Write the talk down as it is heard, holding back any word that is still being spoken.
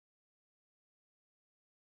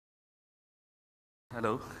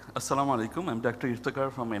Hello, Assalamu alaikum. I'm Dr.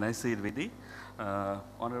 Iftekhar from NIC IPDI.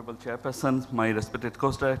 Honorable Chairperson, my respected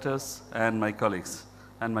co-directors, and my colleagues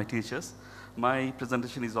and my teachers. My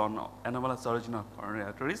presentation is on anomalous origin of coronary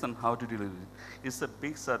arteries and how to deal with it. It's a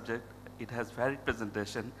big subject. It has varied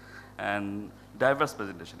presentation and diverse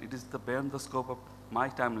presentation. It is beyond the scope of my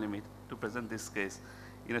time limit to present this case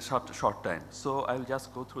in a short time. So I'll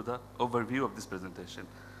just go through the overview of this presentation.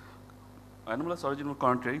 Anomalous origin of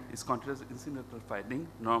coronary is continuous incidental finding.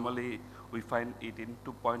 Normally, we find it in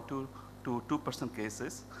 2.2 to 2%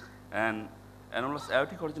 cases. And anomalous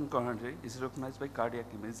aortic origin of coronary is recognized by cardiac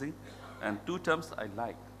imaging. And two terms I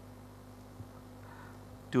like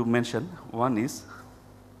to mention. One is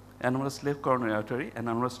anomalous left coronary artery and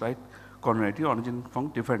anomalous right coronary artery origin from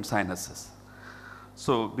different sinuses.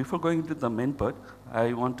 So before going into the main part,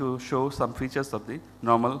 I want to show some features of the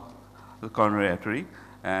normal coronary artery.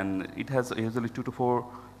 And it has usually 2 to 4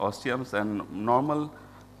 osteums, and normal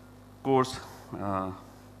course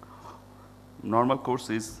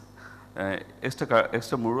is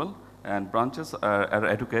extramural, and branches are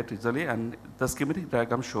adequate easily, and the schematic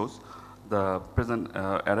diagram shows the present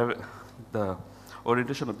the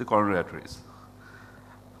orientation of the coronary arteries.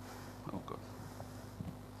 Okay.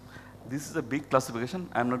 This is a big classification.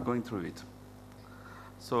 I'm not going through it.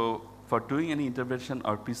 So for doing any intervention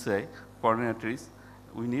or PCI coronary arteries,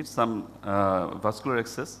 we need some vascular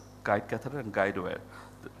access, guide catheter, and guide wire.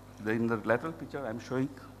 In the lateral picture, I'm showing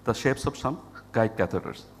the shapes of some guide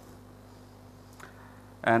catheters.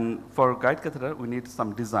 And for guide catheter, we need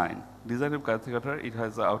some design. Design of catheter, it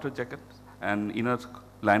has an outer jacket and inner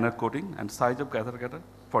liner coating, and size of catheter.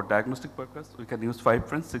 For diagnostic purpose, we can use 5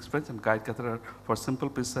 French, 6 French, and guide catheter for simple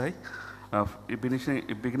PCI,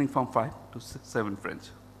 beginning from 5 to 7 French.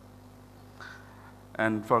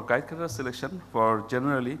 And for guide catheter selection,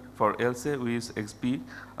 generally for LCA, we use XB,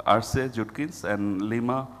 RCA, Judkins, and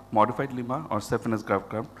Lima, modified Lima, or Stefanus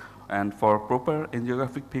graph. And for proper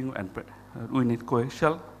angiographic ping, we need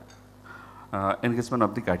coaxial engagement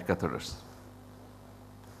of the guide catheters.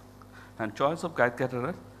 And choice of guide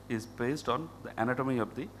catheter is based on the anatomy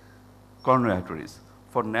of the coronary arteries.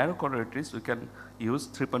 For narrow coronary arteries, we can use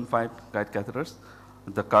 3.5 guide catheters,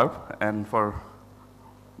 the curve, and for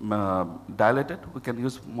dilated, we can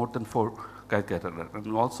use more than 4 guide catheter.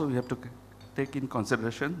 And also we have to take in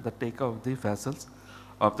consideration the takeoff of the vessels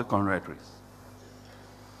of the coronary arteries.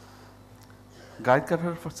 Guide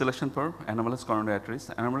catheter for selection for anomalous coronary arteries.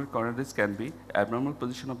 Anomalous coronary arteries can be abnormal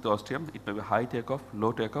position of the ostium. It may be high takeoff,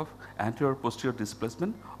 low takeoff, anterior posterior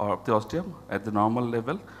displacement of the ostium at the normal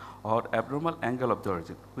level, or abnormal angle of the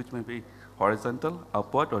origin, which may be horizontal,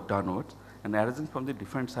 upward, or downwards, and arising from the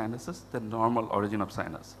different sinuses, the normal origin of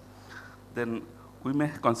sinus. Then we may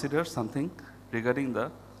consider something regarding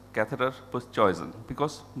the catheter choice,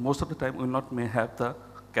 because most of the time we may have the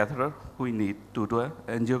catheter we need to do an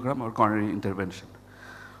angiogram or coronary intervention.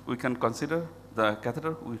 We can consider the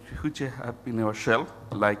catheter which you have in your shelf,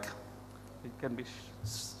 like it can be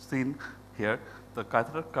seen here. The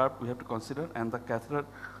catheter curve we have to consider, and the catheter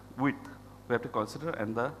width we have to consider,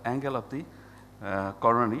 and the angle of the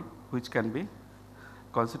coronary, which can be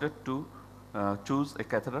considered to choose a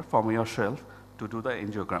catheter from your shelf to do the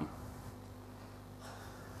angiogram.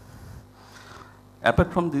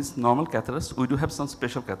 Apart from these normal catheters, we do have some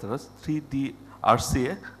special catheters, 3D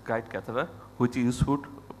RCA guide catheter, which is used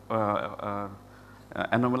for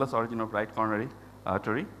anomalous origin of right coronary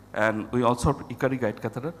artery, and we also have Ikari guide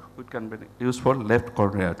catheter, which can be used for left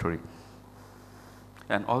coronary artery,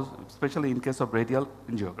 and also especially in case of radial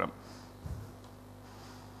angiogram.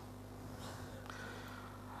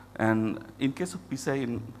 And in case of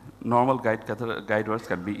PCI, normal guide catheter guide wires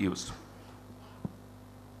can be used.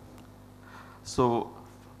 So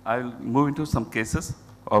I'll move into some cases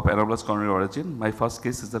of anomalous coronary origin. My first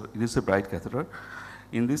case is the elusive right catheter.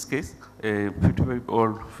 In this case, a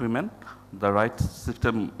 55-year-old female, the left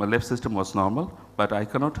system was normal, but I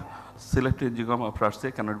cannot selective angiogram of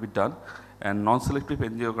RCA cannot be done, and non-selective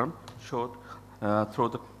angiogram showed through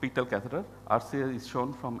the pedal catheter. RCA is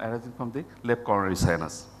shown arising from the left coronary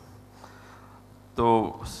sinus.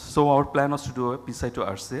 So our plan was to do a PCI to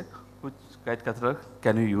RCA. Which guide catheter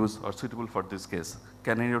can you use or suitable for this case?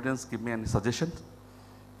 Can any audience give me any suggestions?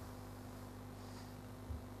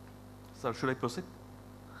 Sir, should I proceed?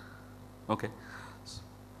 Okay. So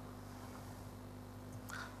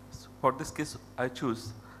for this case, I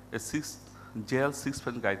choose a JL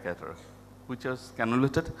 6-French guide catheter, which is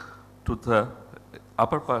cannulated to the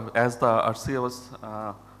upper part, as the RCA was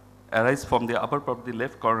arise from the upper part of the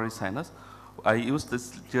left coronary sinus. I used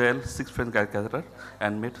this JL 6-French guide catheter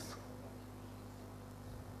and made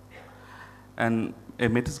and a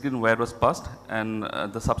metascreen wire was passed, and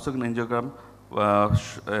the subsequent angiogram,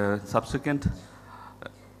 subsequent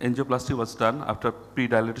angioplasty was done after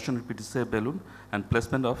pre-dilatation with PTCA balloon and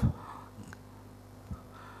placement of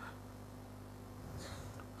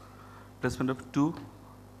two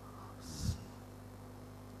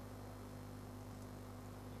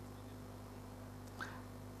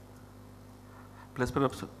placement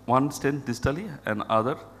of one stent distally and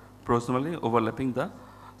other proximally overlapping the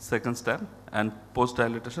second stent, and post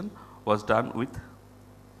dilatation was done with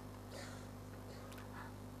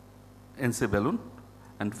NC balloon.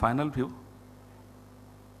 And final view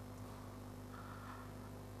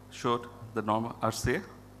showed the normal RCA,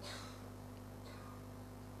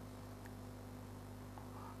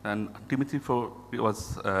 and T4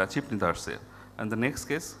 was achieved in the RCA. And the next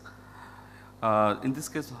case, in this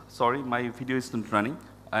case, sorry, my video is not running.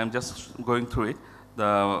 I am just going through it.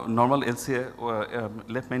 The normal LCA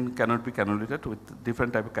left main cannot be cannulated with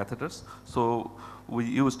different type of catheters. So we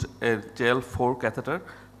used a JL4 catheter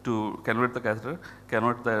to cannulate the catheter,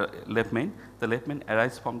 cannulate the left main. The left main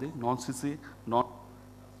arises from the non-CC,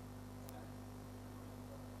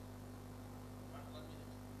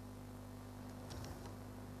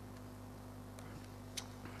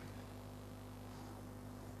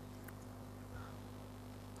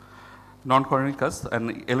 non-coronary cusp,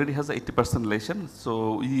 and LED has 80% dilation.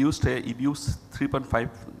 So we used a EBU's 3.5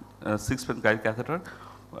 6-pin guide catheter,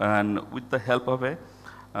 and with the help of a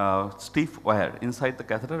stiff wire inside the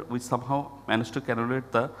catheter, we somehow managed to cannulate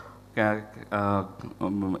the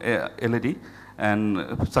LED, and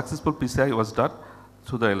successful PCI was done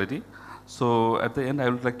through the LED. So at the end, I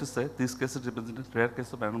would like to say these cases represent a rare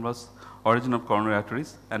case of anomalous origin of coronary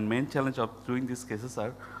arteries, and main challenge of doing these cases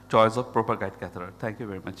are choice of proper guide catheter. Thank you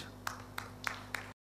very much.